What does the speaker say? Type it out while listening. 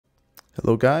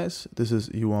Hello guys, this is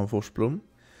Johan Forsblom.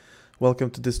 Welcome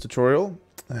to this tutorial.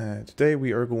 Today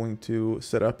we are going to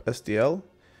set up SDL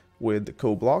with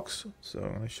CoBlocks. So I'm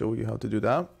going to show you how to do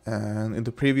that. And in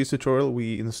the previous tutorial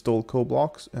we installed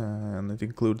CoBlocks and it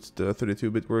includes the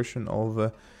 32-bit version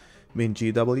of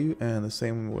MinGW and the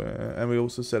same and we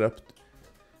also set up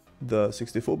the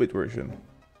 64-bit version.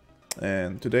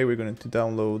 And today we're going to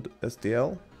download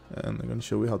SDL and I'm going to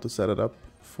show you how to set it up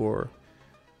for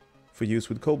use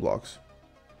with CoBlocks.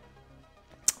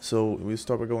 So we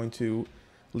start by going to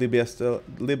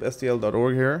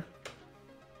libsdl.org here.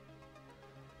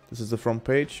 This is the front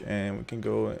page, and we can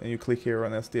go and you click here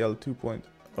on SDL 2.0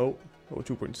 or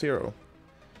 2.0.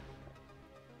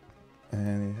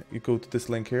 And you go to this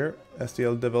link here,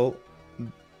 SDL devel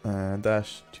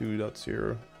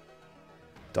 -2.0.10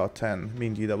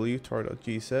 MinGW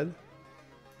tar.gz.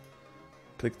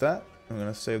 Click that. I'm going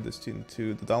to save this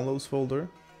into the downloads folder.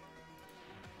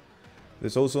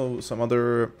 There's also some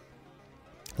other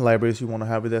libraries you want to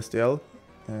have with SDL,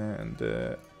 and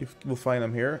you will find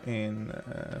them here in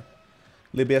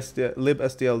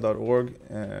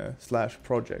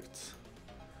libsdl.org/projects.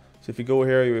 So if you go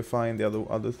here, you will find the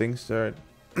other things that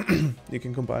you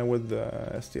can combine with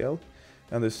SDL.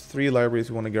 And there's 3 libraries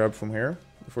you want to grab from here.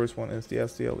 The first one is the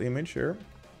SDL image here.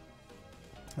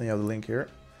 And you have the link here,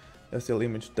 SDL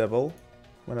image devel.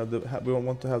 We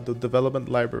want to have the development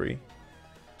library.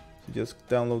 So just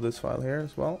download this file here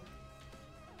as well.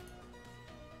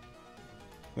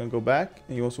 I'm going to go back,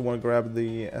 and you also want to grab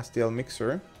the SDL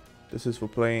mixer. This is for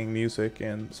playing music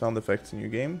and sound effects in your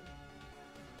game.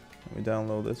 Let me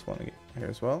download this one here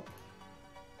as well.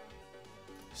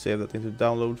 Save that into the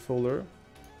download folder.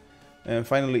 And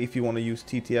finally, if you want to use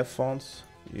TTF fonts,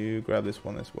 you grab this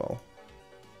one as well.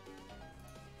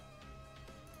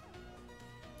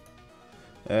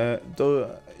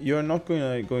 Though you're not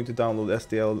going to download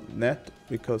SDL net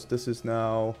because this is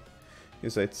now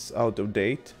it's out of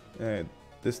date.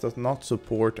 This does not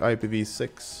support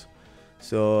IPv6.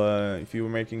 So if you're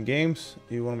making games,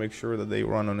 you want to make sure that they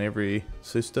run on every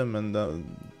system, and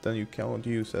then you can't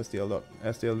use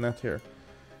SDL net here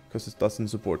because it doesn't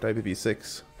support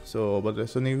IPv6. So, but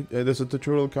there's a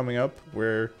tutorial coming up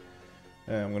where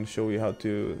I'm going to show you how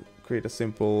to create a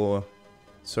simple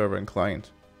server and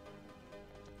client.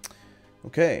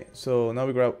 Okay, so now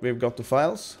we've got the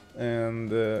files,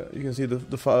 and you can see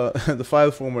the file the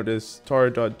file format is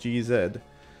tar.gz.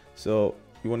 So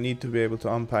you will need to be able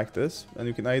to unpack this, and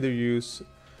you can either use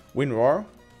WinRAR,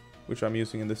 which I'm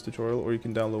using in this tutorial, or you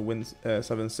can download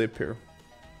 7-zip here.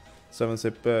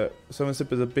 7-zip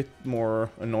is a bit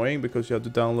more annoying because you have to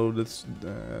download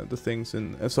the things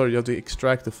in. You have to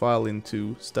extract the file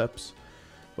into steps.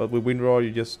 But with WinRAR, you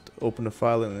just open the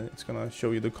file and it's gonna show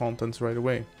you the contents right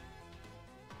away.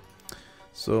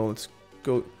 So let's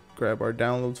go grab our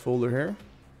downloads folder here.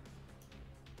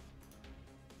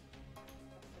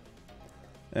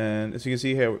 And as you can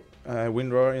see here,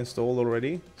 WinRAR installed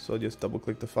already. So I just double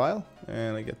click the file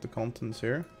and I get the contents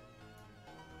here.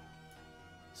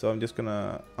 So I'm just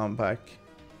gonna unpack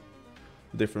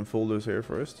different folders here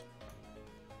first.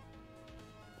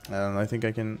 And I think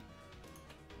I can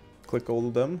click all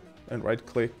of them and right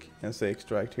click and say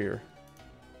extract here.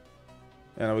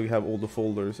 And I will have all the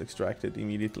folders extracted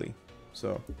immediately.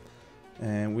 So,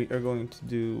 and we are going to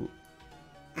do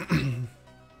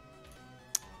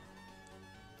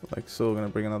like so. We're gonna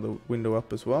bring another window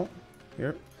up as well.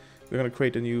 Here, we're gonna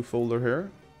create a new folder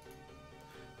here.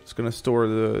 It's gonna store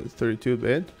the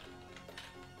 32-bit.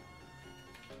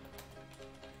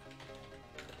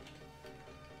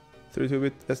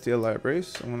 SDL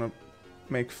libraries. I'm gonna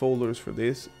make folders for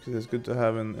this because it's good to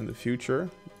have in the future.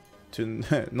 To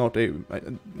not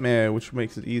which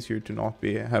makes it easier to not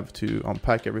have to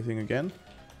unpack everything again.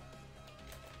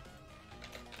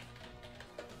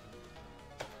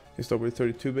 We start with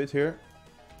 32-bit here,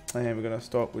 and we're gonna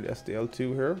start with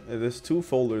SDL2 here. There's 2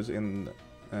 folders in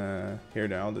here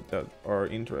now that are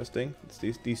interesting. It's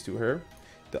these 2 here.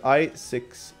 The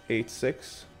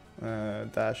I686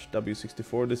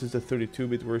 -W64. This is the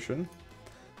 32-bit version,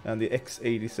 and the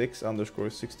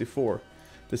X86_64.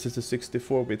 This is the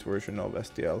 64-bit version of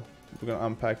SDL. We're gonna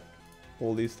unpack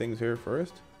all these things here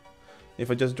first. If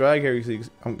I just drag here, you see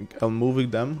I'm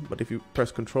moving them, but if you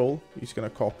press Control, you're just gonna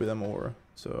copy them over.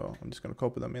 So I'm just gonna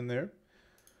copy them in there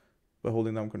by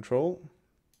holding down Control.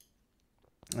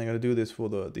 I'm gonna do this for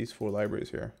these 4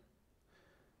 libraries here.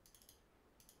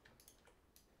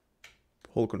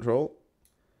 Hold Control.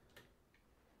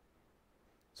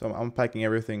 So I'm unpacking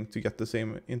everything to get the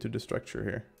same into the structure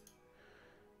here.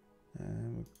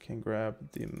 And we can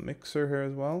grab the mixer here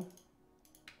as well.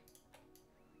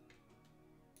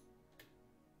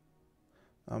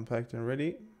 unpacked and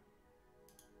ready.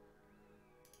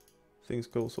 Things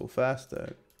go so fast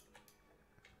that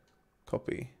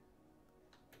copy.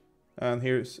 And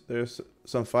there's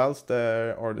some files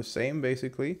that are the same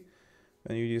basically.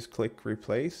 And you just click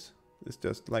replace. It's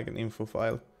just like an info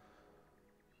file.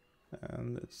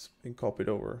 And it's been copied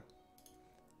over.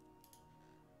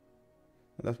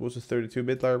 And that was the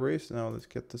 32-bit libraries. Now let's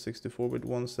get the 64-bit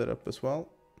one set up as well.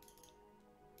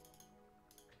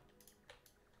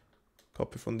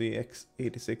 Copy from the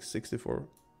x86-64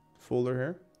 folder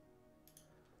here.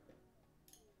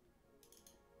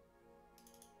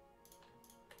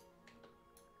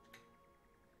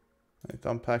 It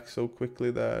unpacks so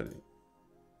quickly that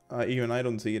even I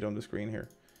don't see it on the screen here.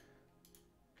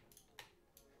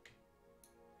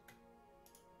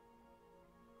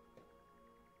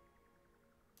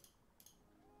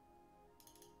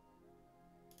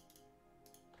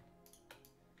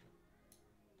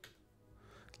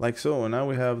 Like so, and now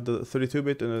we have the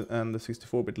 32-bit and the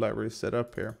 64-bit libraries set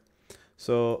up here.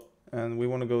 So, and we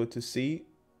want to go to C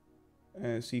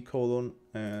colon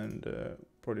and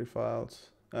project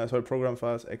files, program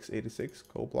files x86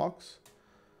 blocks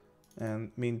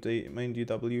and main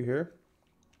GW here.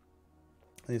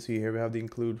 And you see here we have the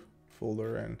include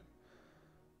folder and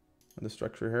the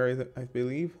structure here, I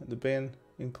believe, the bin,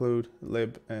 include,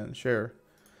 lib, and share.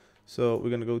 So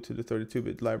we're gonna go to the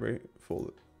 32-bit library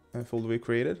folder we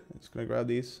created. It's gonna grab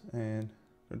these and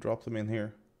drop them in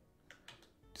here.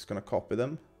 Just gonna copy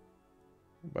them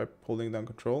by holding down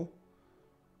Control,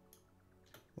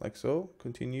 like so.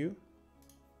 Continue.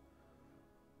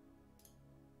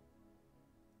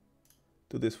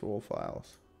 Do this for all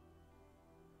files.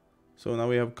 So now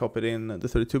we have copied in the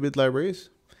 32-bit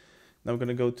libraries. Now we're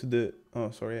gonna go to the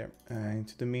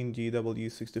into the main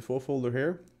GW64 folder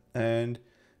here, and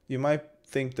you might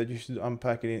think that you should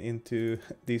unpack it into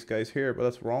these guys here, but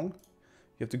that's wrong.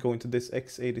 You have to go into this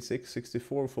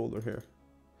x86-64 folder here,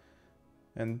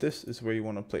 and this is where you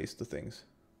want to place the things.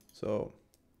 So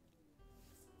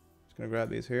just gonna grab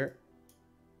these here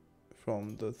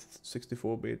from the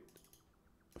 64-bit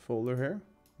folder here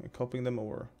and copying them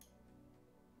over.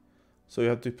 So you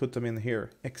have to put them in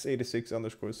here,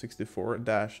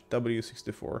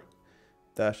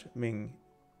 x86_64-w64-min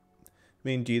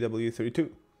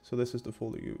GW32. So this is the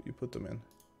folder you put them in.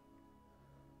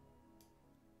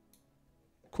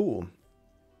 Cool.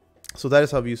 So that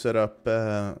is how you set up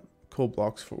code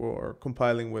blocks for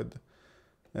compiling with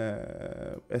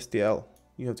SDL.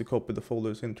 You have to copy the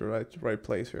folders into the right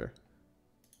place here.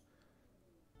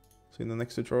 So in the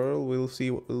next tutorial, we'll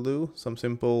see what we'll do. Some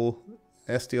simple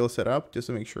SDL setup just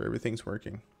to make sure everything's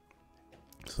working.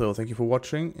 So thank you for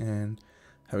watching and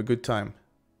have a good time.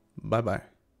 Bye bye.